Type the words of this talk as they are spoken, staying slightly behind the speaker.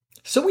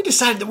So we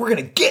decided that we're going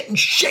to get in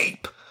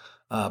shape.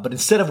 But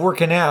instead of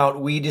working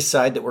out, we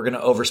decide that we're going to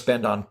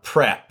overspend on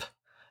prep.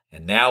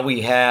 And now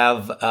we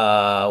have,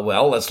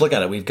 let's look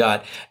at it. We've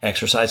got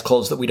exercise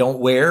clothes that we don't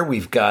wear.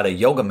 We've got a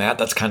yoga mat.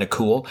 That's kind of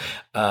cool.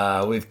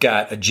 We've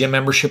got a gym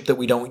membership that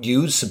we don't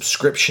use,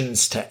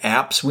 subscriptions to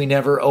apps we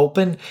never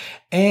open,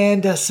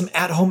 and some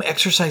at-home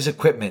exercise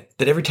equipment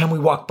that every time we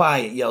walk by,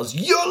 it yells,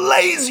 "You're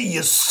lazy,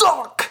 you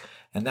suck!"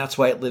 And that's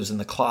why it lives in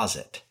the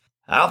closet.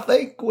 I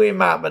think we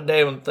might be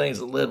doing things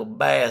a little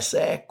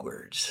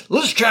bass-ackwards.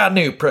 Let's try a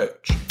new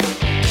approach.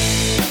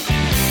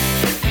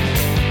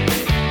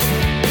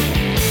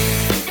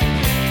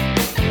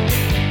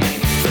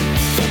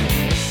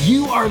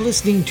 You are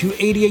listening to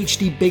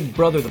ADHD Big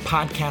Brother, the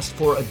podcast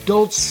for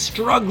adults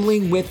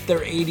struggling with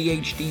their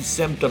ADHD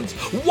symptoms.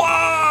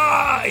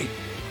 Why?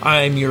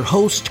 I'm your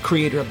host,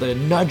 creator of the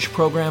Nudge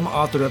program,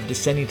 author of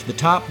Descending to the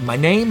Top. My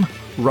name,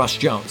 Russ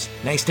Jones.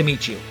 Nice to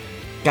meet you.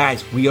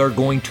 Guys, we are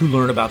going to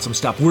learn about some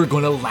stuff. We're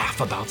going to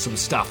laugh about some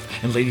stuff.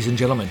 And ladies and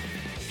gentlemen,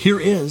 here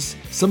is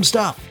some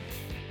stuff.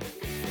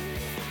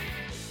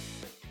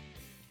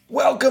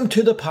 Welcome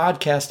to the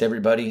podcast,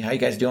 everybody. How you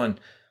guys doing?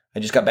 I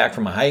just got back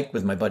from a hike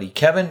with my buddy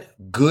Kevin.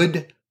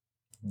 Good,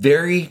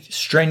 very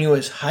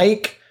strenuous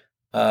hike,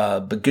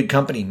 but good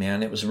company,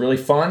 man. It was really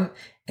fun.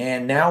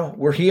 And now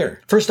we're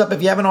here. First up,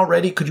 if you haven't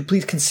already, could you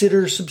please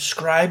consider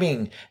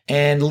subscribing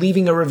and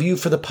leaving a review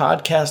for the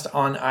podcast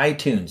on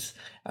iTunes?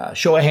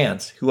 Show of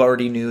hands who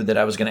already knew that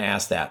I was going to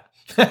ask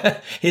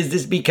that. Is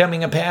this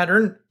becoming a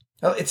pattern?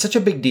 Well, it's such a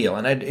big deal,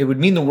 and it would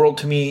mean the world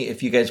to me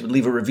if you guys would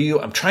leave a review.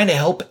 I'm trying to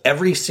help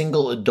every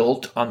single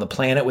adult on the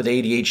planet with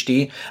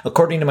ADHD.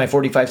 According to my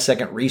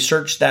 45-second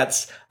research,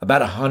 that's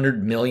about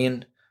 100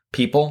 million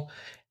people,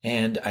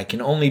 and I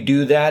can only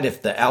do that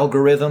if the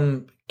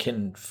algorithm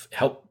can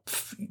help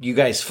you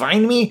guys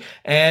find me,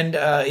 and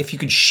if you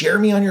could share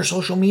me on your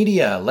social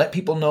media, let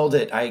people know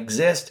that I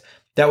exist,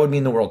 that would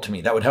mean the world to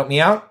me. That would help me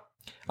out.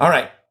 All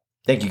right.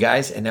 Thank you,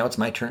 guys, and now it's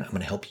my turn. I'm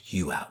going to help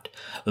you out.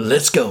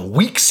 Let's go.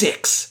 Week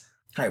 6.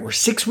 All right, we're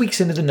 6 weeks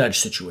into the nudge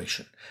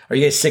situation. Are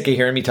you guys sick of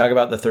hearing me talk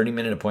about the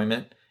 30-minute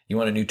appointment? You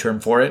want a new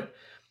term for it?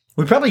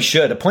 We probably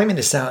should. Appointment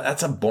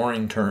that's a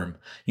boring term.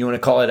 You want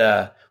to call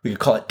it we could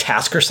call it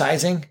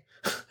taskercising?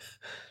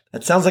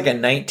 That sounds like a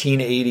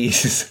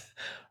 1980s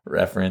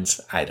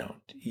reference. I don't.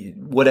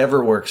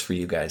 Whatever works for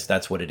you guys,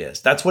 that's what it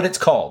is. That's what it's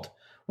called.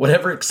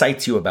 Whatever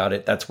excites you about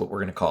it, that's what we're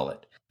going to call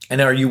it. And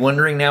are you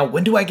wondering now,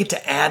 when do I get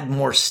to add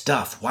more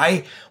stuff?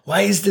 Why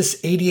is this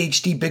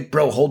ADHD big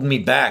bro holding me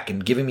back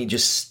and giving me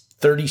just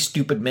 30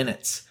 stupid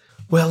minutes?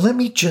 Well, let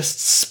me just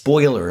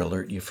spoiler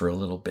alert you for a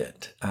little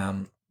bit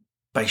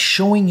by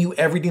showing you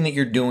everything that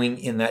you're doing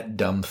in that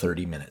dumb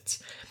 30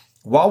 minutes.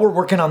 While we're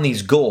working on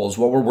these goals,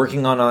 while we're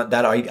working on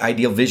that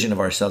ideal vision of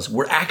ourselves,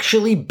 we're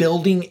actually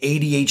building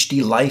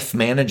ADHD life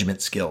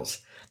management skills.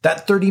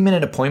 That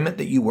 30-minute appointment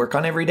that you work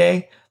on every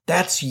day,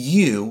 that's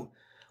you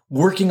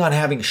working on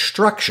having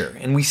structure,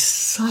 and we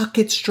suck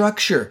at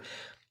structure.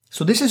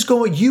 So this is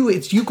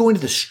it's you going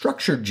to the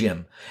structure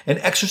gym and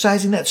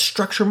exercising that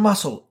structure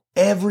muscle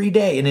every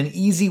day in an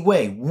easy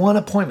way. One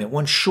appointment,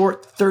 one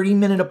short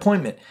 30-minute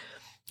appointment.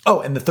 Oh,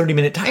 and the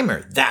 30-minute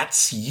timer.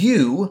 That's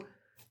you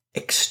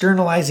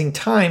externalizing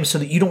time so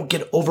that you don't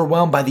get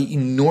overwhelmed by the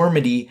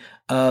enormity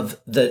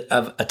of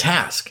a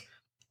task.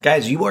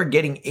 Guys, you are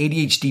getting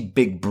ADHD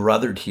big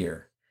brothered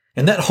here.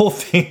 And that whole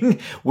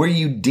thing where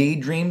you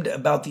daydreamed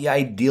about the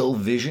ideal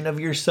vision of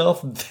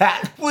yourself,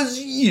 that was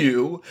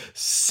you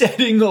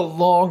setting a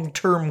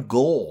long-term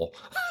goal.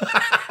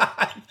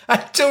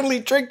 I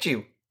totally tricked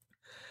you.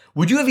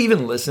 Would you have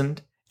even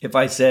listened if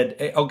I said,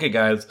 hey, okay,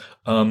 guys,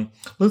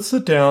 let's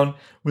sit down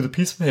with a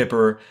piece of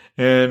paper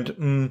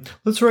and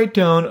let's write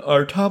down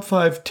our top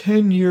 5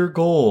 10-year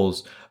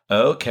goals.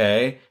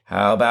 Okay,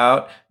 how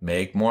about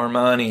make more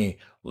money?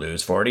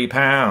 Lose 40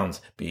 pounds,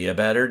 be a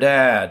better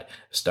dad,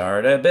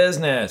 start a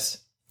business.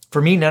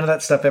 For me, none of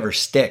that stuff ever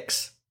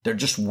sticks. They're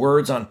just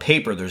words on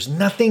paper. There's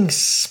nothing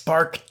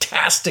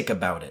sparktastic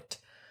about it.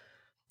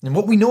 And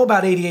what we know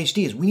about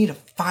ADHD is we need a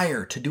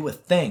fire to do a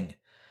thing.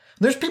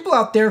 There's people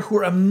out there who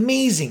are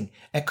amazing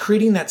at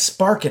creating that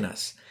spark in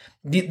us.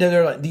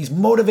 They're like these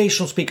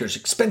motivational speakers,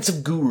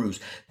 expensive gurus,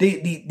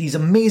 these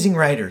amazing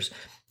writers.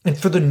 And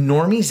for the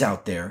normies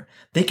out there,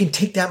 they can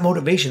take that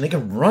motivation, they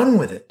can run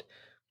with it.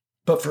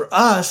 But for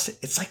us,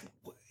 it's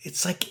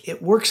like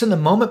it works in the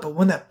moment, but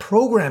when that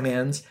program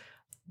ends,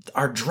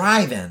 our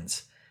drive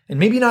ends. And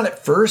maybe not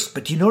at first,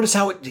 but do you notice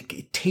how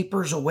it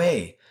tapers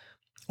away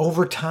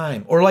over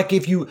time? Or like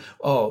if you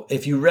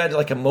read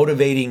like a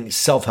motivating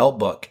self-help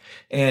book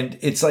and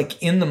it's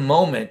like in the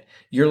moment,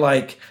 you're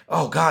like,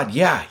 oh God,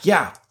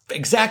 yeah,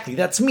 exactly.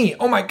 That's me.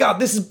 Oh my God,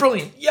 this is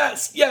brilliant.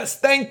 Yes,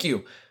 thank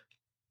you.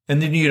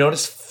 And then you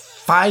notice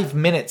 5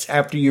 minutes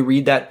after you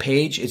read that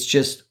page, it's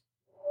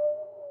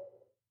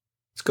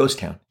ghost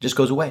town. It just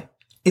goes away.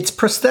 It's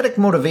prosthetic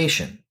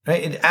motivation,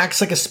 right? It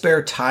acts like a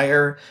spare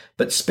tire,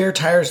 but spare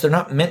tires, they're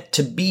not meant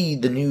to be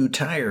the new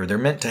tire. They're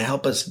meant to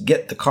help us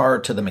get the car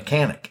to the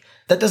mechanic.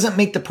 That doesn't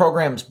make the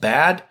programs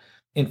bad.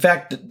 In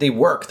fact, they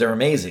work. They're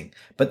amazing,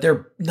 but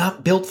they're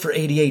not built for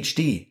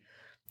ADHD.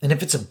 And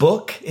if it's a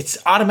book, it's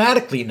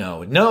automatically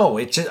no. No,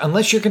 it's just,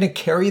 unless you're going to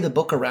carry the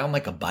book around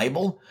like a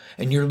Bible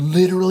and you're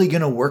literally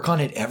going to work on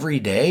it every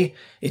day,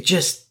 it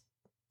just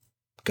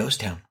goes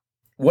down.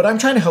 What I'm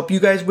trying to help you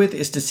guys with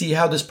is to see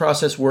how this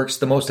process works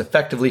the most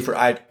effectively for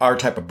our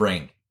type of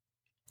brain.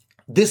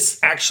 This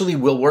actually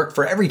will work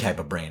for every type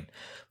of brain,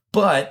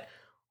 but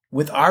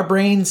with our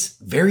brains,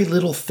 very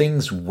little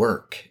things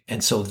work.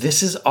 And so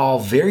this is all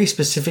very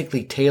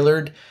specifically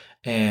tailored,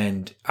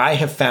 and I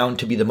have found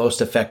to be the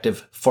most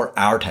effective for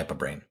our type of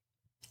brain.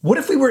 What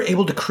if we were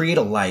able to create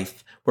a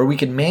life where we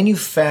could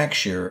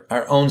manufacture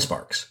our own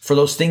sparks for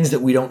those things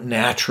that we don't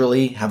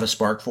naturally have a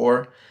spark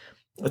for?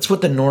 That's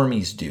what the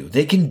normies do.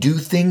 They can do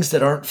things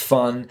that aren't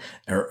fun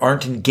or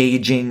aren't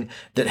engaging,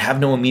 that have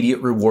no immediate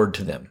reward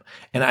to them.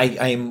 And I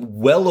am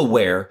well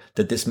aware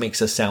that this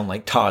makes us sound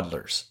like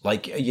toddlers.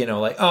 Like,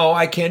 oh,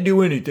 I can't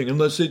do anything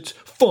unless it's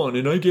fun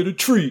and I get a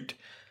treat.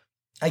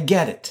 I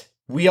get it.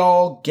 We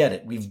all get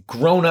it. We've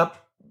grown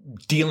up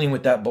dealing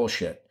with that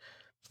bullshit.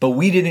 But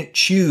we didn't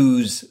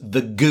choose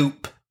the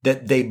goop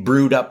that they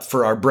brewed up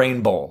for our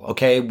brain bowl,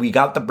 okay? We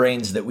got the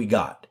brains that we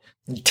got.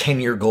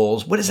 10-year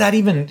goals. What is that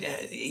even?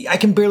 I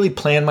can barely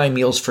plan my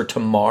meals for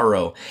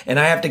tomorrow, and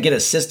I have to get a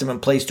system in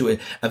place to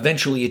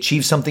eventually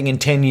achieve something in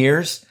 10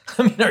 years.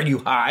 I mean, are you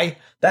high?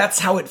 That's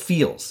how it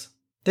feels.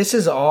 This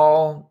is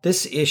all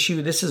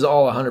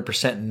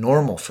 100%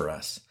 normal for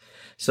us.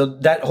 So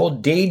that whole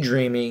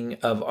daydreaming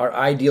of our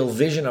ideal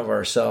vision of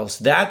ourselves,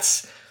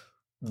 that's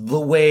the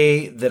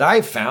way that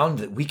I've found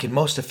that we can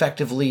most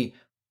effectively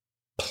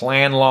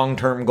plan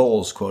long-term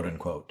goals, quote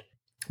unquote.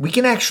 We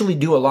can actually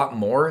do a lot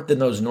more than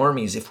those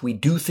normies if we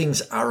do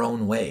things our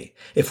own way.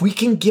 If we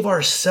can give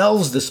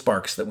ourselves the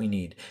sparks that we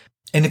need.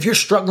 And if you're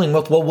struggling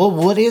with, well,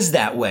 what is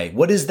that way?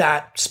 What is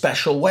that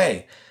special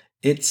way?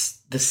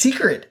 It's the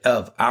secret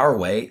of our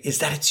way is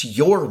that it's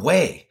your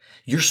way.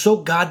 You're so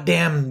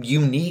goddamn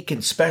unique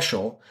and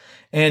special.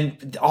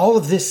 And all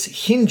of this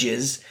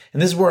hinges,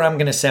 and this is where I'm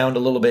going to sound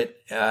a little bit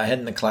head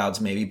in the clouds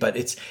maybe, but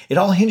it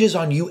all hinges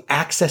on you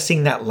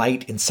accessing that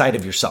light inside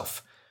of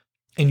yourself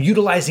and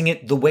utilizing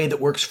it the way that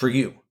works for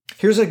you.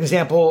 Here's an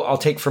example I'll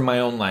take from my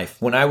own life.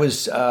 When I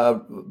was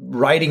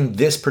writing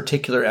this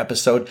particular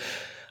episode,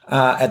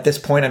 at this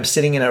point, I'm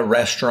sitting in a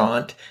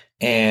restaurant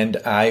and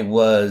I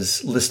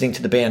was listening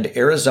to the band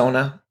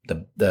Arizona.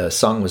 The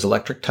song was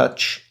Electric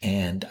Touch,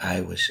 and I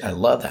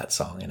love that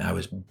song. And I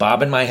was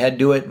bobbing my head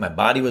to it. My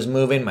body was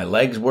moving. My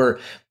legs were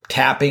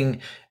tapping.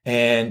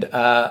 And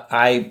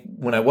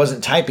when I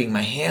wasn't typing,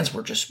 my hands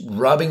were just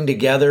rubbing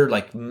together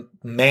like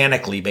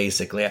manically,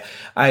 basically.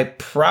 I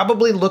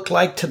probably looked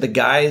like to the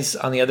guys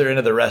on the other end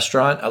of the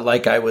restaurant,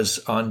 like I was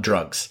on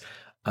drugs.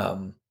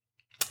 But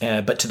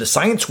to the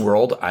science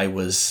world, I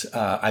was,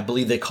 I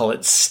believe they call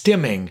it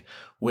stimming,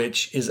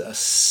 which is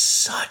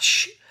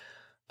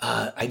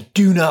I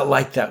do not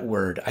like that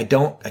word. I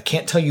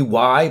can't tell you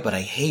why, but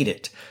I hate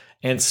it.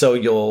 And so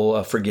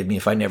you'll forgive me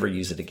if I never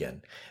use it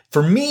again.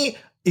 For me,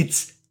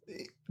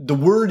 the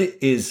word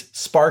is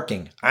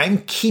sparking.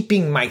 I'm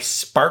keeping my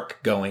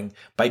spark going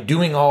by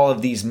doing all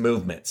of these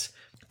movements.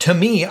 To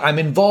me, I'm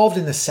involved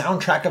in the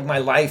soundtrack of my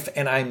life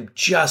and I'm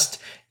just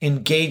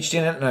engaged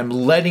in it and I'm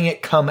letting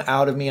it come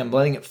out of me. I'm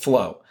letting it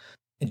flow.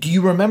 Do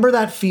you remember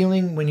that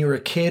feeling when you were a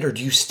kid, or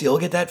do you still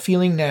get that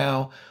feeling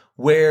now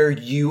where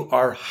you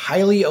are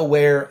highly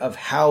aware of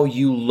how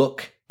you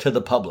look to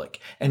the public?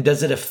 And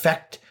does it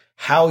affect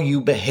how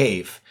you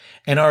behave?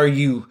 And are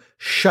you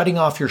shutting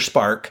off your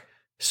spark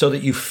so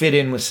that you fit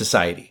in with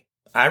society?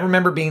 I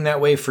remember being that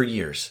way for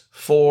years,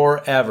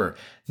 forever.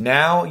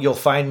 Now you'll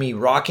find me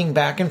rocking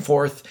back and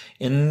forth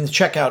in the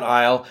checkout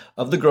aisle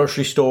of the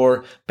grocery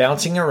store,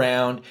 bouncing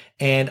around,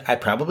 and I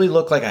probably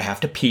look like I have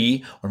to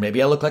pee, or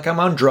maybe I look like I'm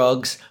on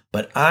drugs,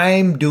 but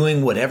I'm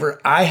doing whatever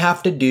I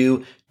have to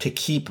do to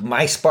keep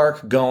my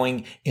spark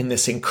going in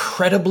this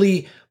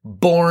incredibly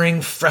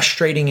boring,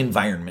 frustrating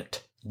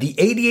environment. The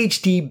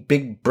ADHD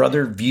Big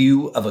Brother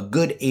view of a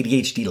good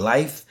ADHD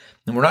life,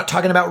 and we're not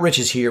talking about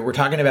riches here. We're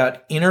talking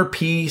about inner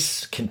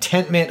peace,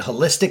 contentment,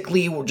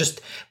 holistically. We're just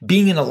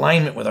being in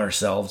alignment with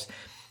ourselves,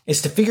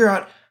 is to figure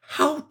out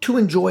how to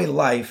enjoy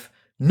life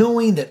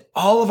knowing that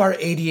all of our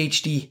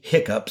ADHD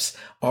hiccups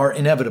are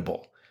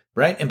inevitable,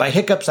 right? And by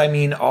hiccups, I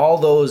mean all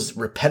those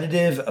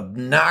repetitive,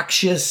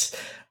 obnoxious,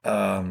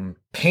 pain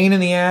in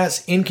the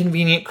ass,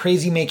 inconvenient,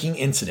 crazy-making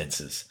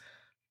incidences.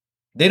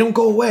 They don't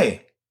go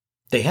away.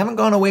 They haven't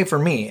gone away for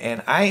me,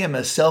 and I am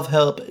a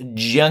self-help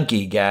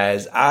junkie,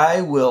 guys.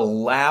 I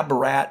will lab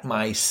rat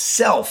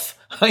myself.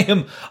 I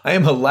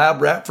am a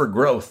lab rat for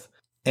growth,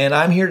 and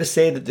I'm here to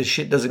say that this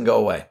shit doesn't go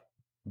away.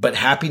 But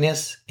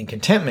happiness and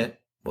contentment,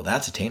 well,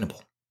 that's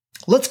attainable.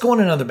 Let's go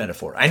on another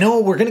metaphor. I know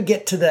we're going to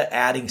get to the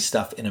adding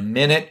stuff in a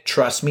minute.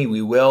 Trust me,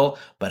 we will,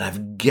 but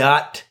I've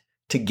got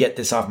to get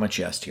this off my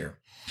chest here.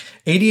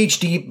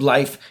 ADHD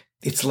life,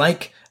 it's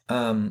like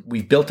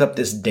we've built up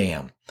this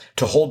dam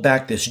to hold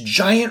back this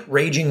giant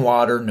raging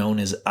water known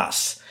as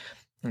us.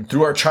 And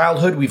through our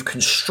childhood, we've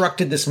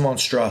constructed this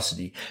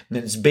monstrosity. And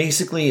it's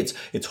basically,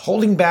 it's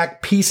holding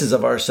back pieces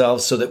of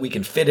ourselves so that we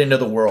can fit into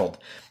the world,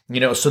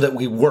 so that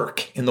we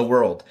work in the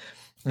world.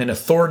 And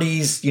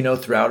authorities,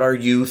 throughout our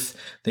youth,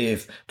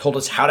 they've told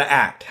us how to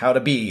act, how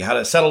to be, how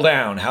to settle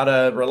down, how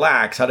to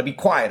relax, how to be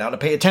quiet, how to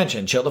pay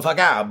attention, chill the fuck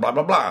out, blah,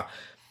 blah, blah.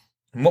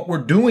 And what we're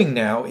doing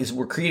now is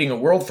we're creating a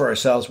world for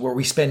ourselves where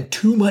we spend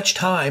too much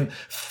time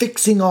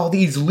fixing all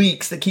these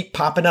leaks that keep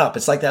popping up.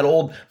 It's like that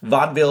old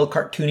vaudeville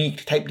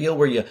cartoony type deal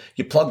where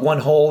you plug one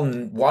hole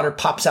and water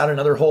pops out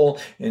another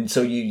hole. And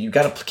so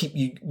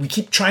we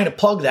keep trying to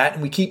plug that,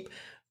 and we keep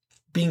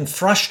being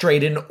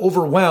frustrated and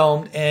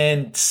overwhelmed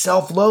and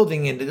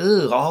self-loathing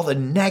and all the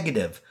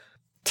negative.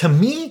 To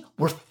me,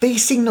 we're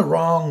facing the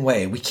wrong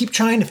way. We keep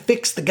trying to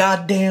fix the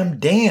goddamn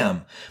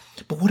dam.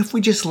 But what if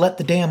we just let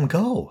the dam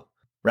go?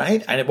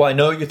 Right? I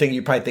know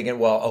you're probably thinking,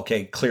 well,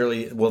 okay,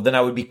 clearly, well, then I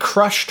would be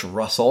crushed,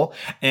 Russell.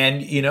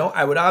 And,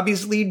 I would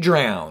obviously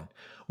drown.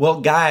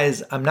 Well,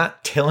 guys, I'm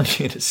not telling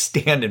you to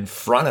stand in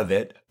front of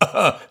it.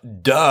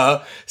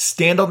 Duh.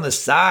 Stand on the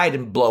side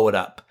and blow it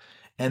up.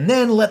 And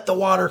then let the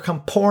water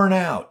come pouring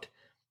out.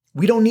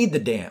 We don't need the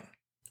dam.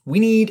 We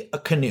need a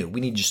canoe.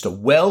 We need just a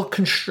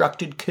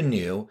well-constructed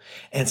canoe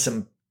and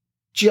some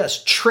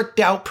just tricked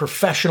out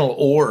professional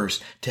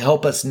oars to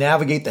help us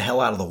navigate the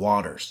hell out of the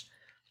waters.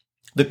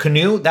 The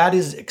canoe, that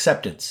is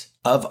acceptance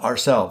of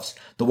ourselves.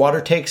 The water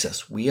takes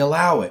us. We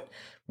allow it.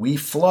 We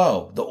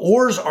flow. The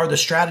oars are the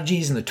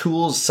strategies and the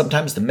tools,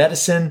 sometimes the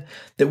medicine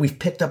that we've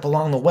picked up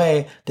along the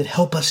way that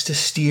help us to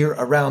steer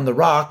around the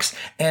rocks.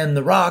 And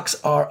the rocks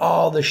are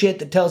all the shit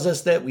that tells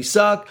us that we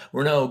suck,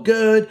 we're no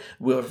good,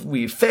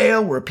 we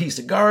fail, we're a piece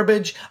of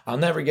garbage, I'll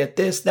never get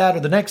this, that,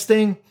 or the next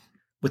thing.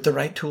 With the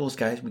right tools,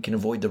 guys, we can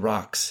avoid the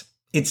rocks.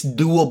 It's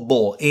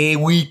doable.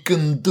 We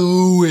can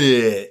do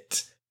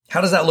it. How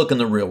does that look in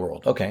the real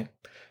world? Okay.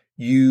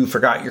 You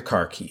forgot your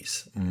car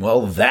keys.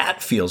 Well,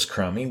 that feels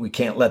crummy. We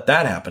can't let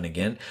that happen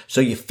again. So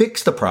you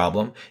fix the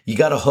problem. You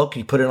got a hook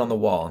and you put it on the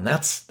wall. And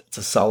that's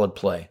a solid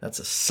play. That's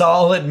a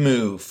solid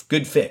move.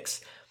 Good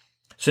fix.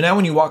 So now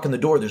when you walk in the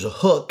door, there's a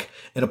hook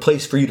and a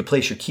place for you to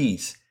place your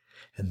keys.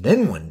 And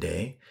then one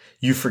day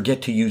you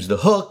forget to use the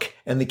hook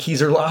and the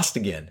keys are lost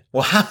again.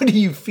 Well, how do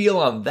you feel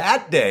on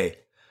that day?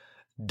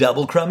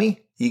 Double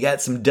crummy? You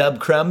got some dub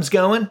crumbs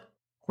going?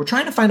 We're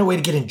trying to find a way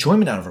to get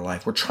enjoyment out of our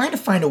life. We're trying to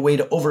find a way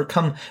to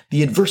overcome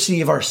the adversity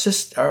of our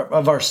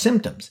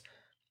symptoms.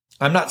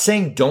 I'm not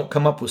saying don't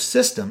come up with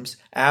systems.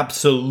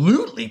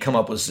 Absolutely come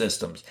up with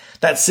systems.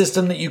 That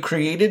system that you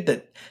created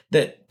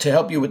that to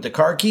help you with the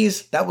car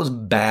keys, that was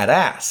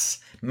badass.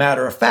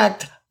 Matter of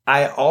fact,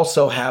 I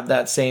also have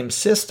that same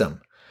system.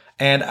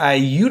 And I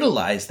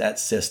utilize that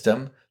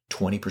system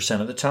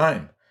 20% of the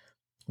time.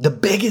 The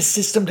biggest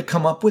system to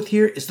come up with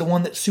here is the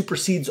one that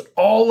supersedes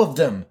all of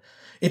them.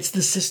 It's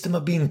the system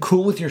of being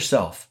cool with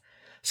yourself.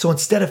 So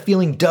instead of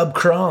feeling dub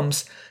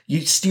crumbs,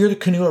 you steer the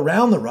canoe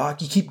around the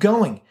rock, you keep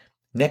going.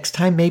 Next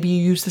time, maybe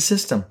you use the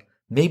system.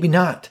 Maybe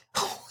not.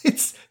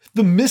 It's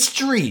the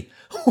mystery.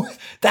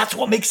 That's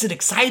what makes it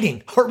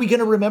exciting. Are we going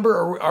to remember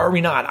or are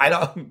we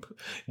not?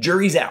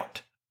 Jury's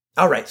out.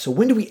 All right, so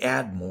when do we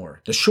add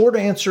more? The short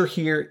answer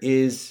here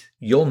is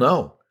you'll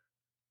know.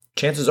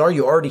 Chances are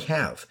you already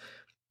have.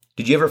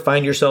 Did you ever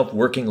find yourself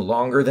working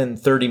longer than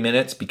 30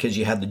 minutes because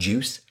you had the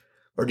juice?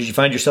 Or did you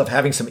find yourself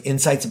having some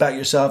insights about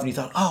yourself and you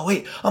thought, oh,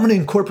 wait, I'm going to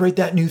incorporate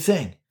that new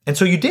thing. And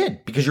so you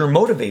did because you're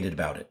motivated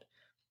about it.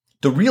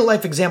 The real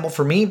life example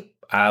for me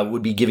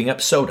would be giving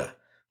up soda.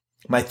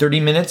 My 30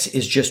 minutes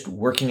is just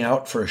working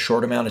out for a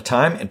short amount of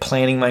time and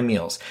planning my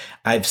meals.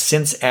 I've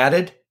since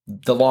added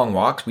the long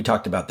walks. We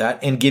talked about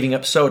that, and giving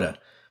up soda.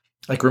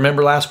 Like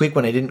remember last week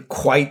when I didn't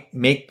quite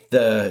make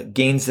the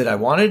gains that I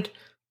wanted?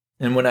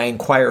 And when I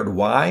inquired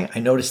why, I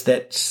noticed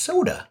that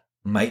soda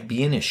might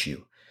be an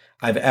issue.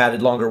 I've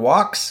added longer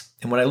walks,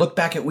 and when I look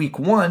back at week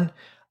 1,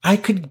 I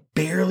could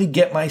barely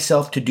get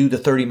myself to do the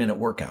 30-minute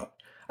workout.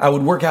 I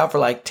would work out for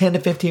like 10 to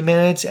 15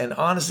 minutes, and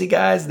honestly,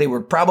 guys, they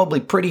were probably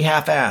pretty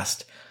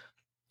half-assed.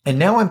 And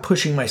now I'm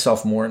pushing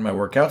myself more in my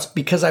workouts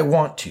because I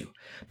want to,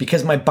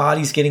 because my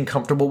body's getting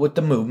comfortable with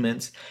the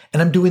movements,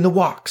 and I'm doing the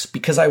walks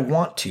because I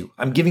want to.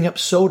 I'm giving up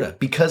soda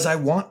because I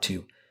want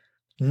to.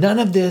 None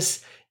of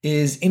this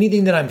is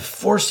anything that I'm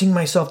forcing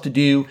myself to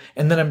do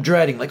and then I'm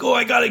dreading, like, oh,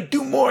 I got to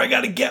do more, I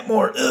got to get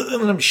more,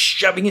 and I'm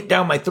shoving it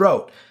down my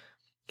throat.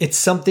 It's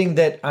something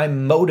that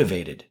I'm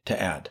motivated to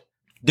add.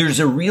 There's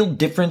a real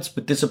difference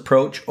with this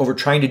approach over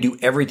trying to do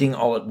everything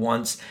all at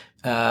once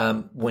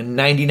when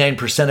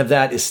 99% of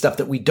that is stuff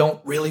that we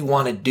don't really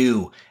want to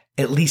do,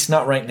 at least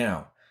not right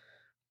now.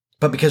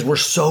 But because we're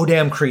so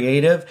damn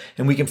creative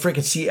and we can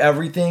freaking see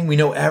everything, we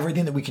know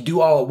everything that we can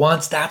do all at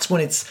once, that's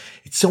when it's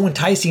so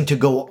enticing to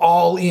go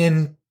all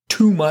in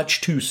too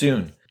much too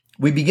soon.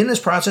 We begin this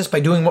process by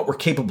doing what we're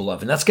capable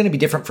of, and that's going to be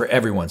different for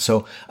everyone.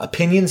 So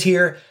opinions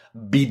here,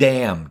 be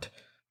damned.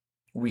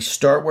 We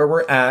start where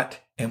we're at,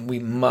 and we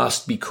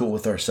must be cool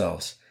with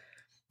ourselves.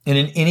 And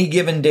in any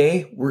given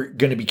day, we're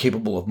going to be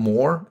capable of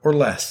more or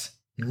less.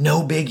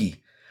 No biggie.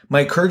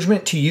 My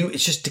encouragement to you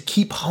is just to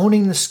keep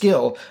honing the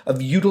skill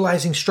of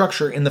utilizing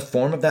structure in the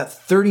form of that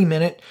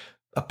 30-minute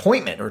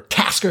appointment or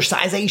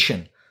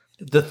taskercization.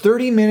 The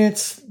 30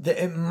 minutes,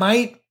 it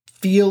might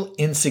feel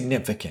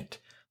insignificant,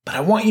 but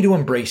I want you to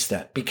embrace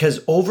that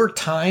because over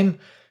time,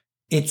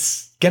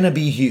 it's going to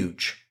be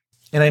huge.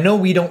 And I know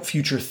we don't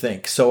future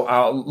think, so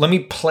let me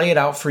play it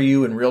out for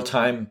you in real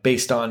time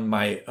based on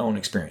my own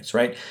experience,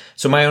 right?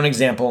 So my own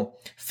example,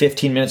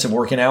 15 minutes of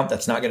working out,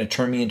 that's not going to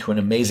turn me into an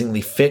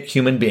amazingly fit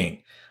human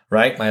being,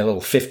 right? My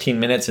little 15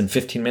 minutes and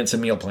 15 minutes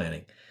of meal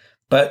planning.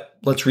 But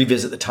let's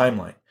revisit the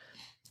timeline.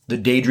 The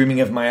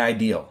daydreaming of my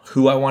ideal,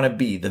 who I want to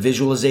be, the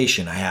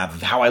visualization I have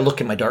of how I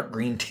look in my dark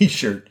green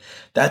t-shirt,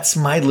 that's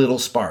my little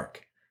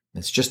spark.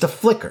 It's just a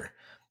flicker,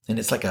 and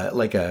it's like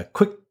a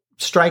quick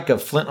strike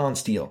of flint on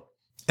steel.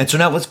 And so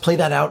now let's play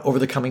that out over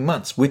the coming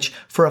months, which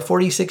for a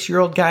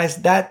 46-year-old,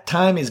 guys, that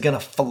time is going to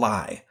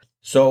fly.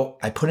 So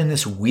I put in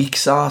this weak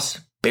sauce,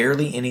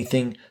 barely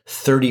anything,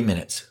 30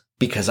 minutes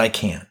because I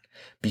can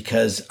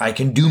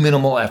do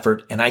minimal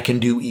effort and I can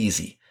do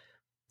easy.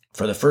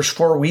 For the first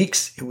 4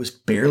 weeks, it was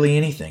barely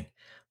anything,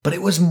 but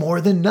it was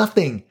more than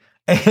nothing.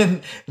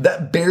 And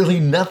that barely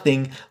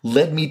nothing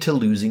led me to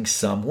losing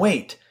some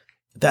weight.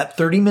 That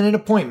 30-minute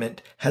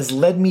appointment has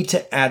led me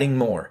to adding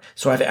more.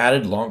 So I've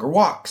added longer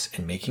walks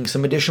and making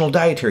some additional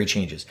dietary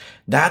changes.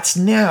 That's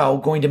now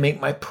going to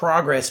make my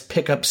progress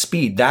pick up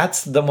speed.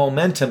 That's the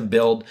momentum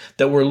build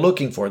that we're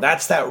looking for.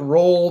 That's that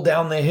roll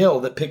down the hill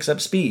that picks up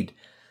speed.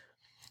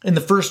 In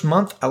the first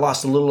month, I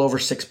lost a little over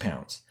 6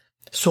 pounds.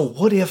 So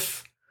what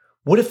if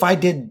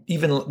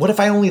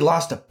I only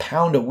lost a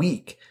pound a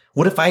week?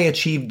 What if I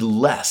achieved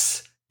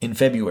less in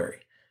February?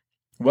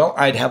 Well,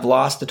 I'd have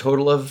lost a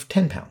total of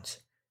 10 pounds.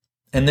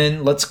 And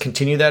then let's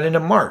continue that into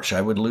March.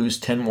 I would lose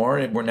 10 more,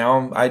 and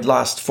now I'd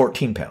lost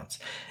 14 pounds.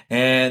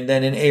 And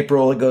then in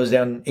April, it goes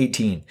down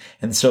 18.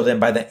 And so then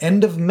by the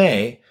end of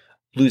May,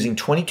 losing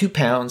 22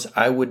 pounds,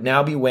 I would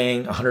now be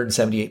weighing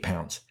 178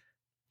 pounds.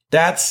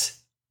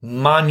 That's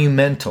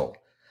monumental.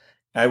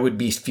 I would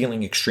be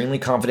feeling extremely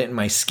confident in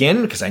my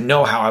skin because I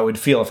know how I would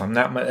feel if I'm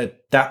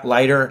that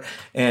lighter,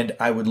 and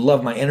I would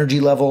love my energy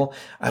level.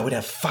 I would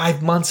have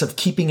 5 months of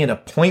keeping an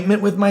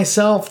appointment with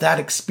myself. That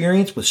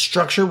experience with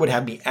structure would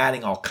have me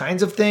adding all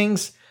kinds of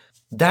things.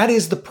 That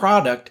is the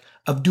product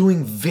of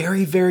doing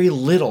very, very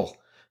little,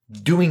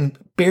 doing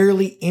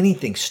barely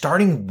anything,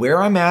 starting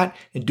where I'm at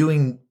and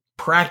doing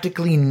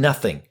practically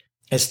nothing.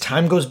 As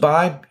time goes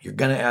by, you're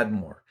going to add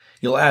more.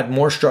 You'll add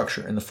more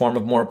structure in the form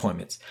of more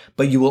appointments,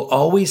 but you will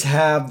always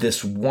have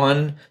this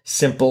one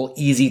simple,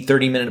 easy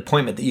 30-minute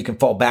appointment that you can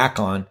fall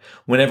back on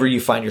whenever you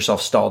find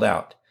yourself stalled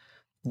out.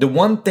 The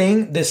one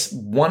thing, this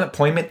one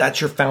appointment, that's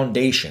your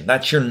foundation.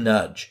 That's your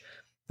nudge.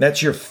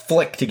 That's your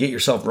flick to get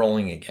yourself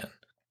rolling again.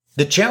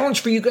 The challenge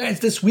for you guys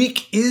this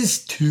week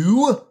is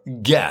to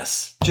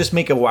guess. Just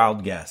make a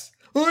wild guess.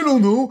 I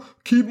don't know.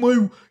 Keep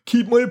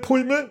my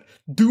appointment.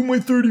 Do my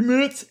 30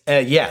 minutes.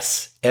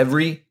 Yes,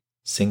 every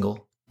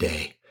single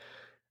day.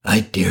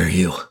 I dare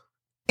you.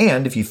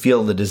 And if you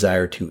feel the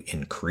desire to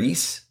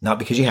increase, not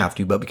because you have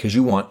to, but because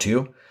you want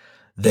to,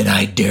 then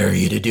I dare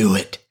you to do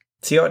it.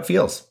 See how it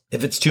feels.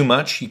 If it's too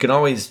much, you can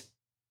always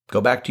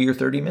go back to your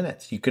 30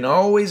 minutes. You can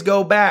always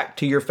go back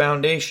to your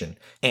foundation.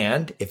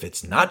 And if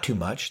it's not too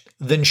much,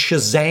 then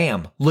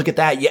Shazam. Look at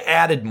that. You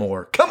added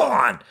more. Come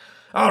on.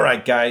 All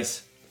right,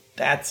 guys.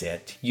 That's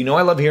it. You know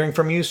I love hearing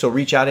from you, so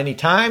reach out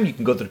anytime. You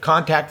can go to the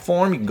contact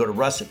form. You can go to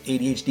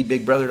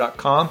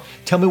russ@ADHDBigBrother.com.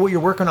 Tell me what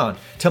you're working on.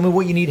 Tell me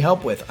what you need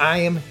help with. I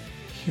am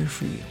here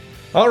for you.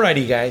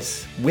 Alrighty,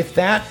 guys. With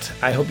that,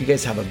 I hope you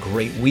guys have a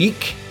great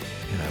week,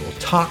 and I will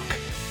talk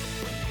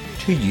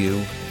to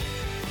you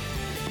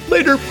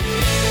later.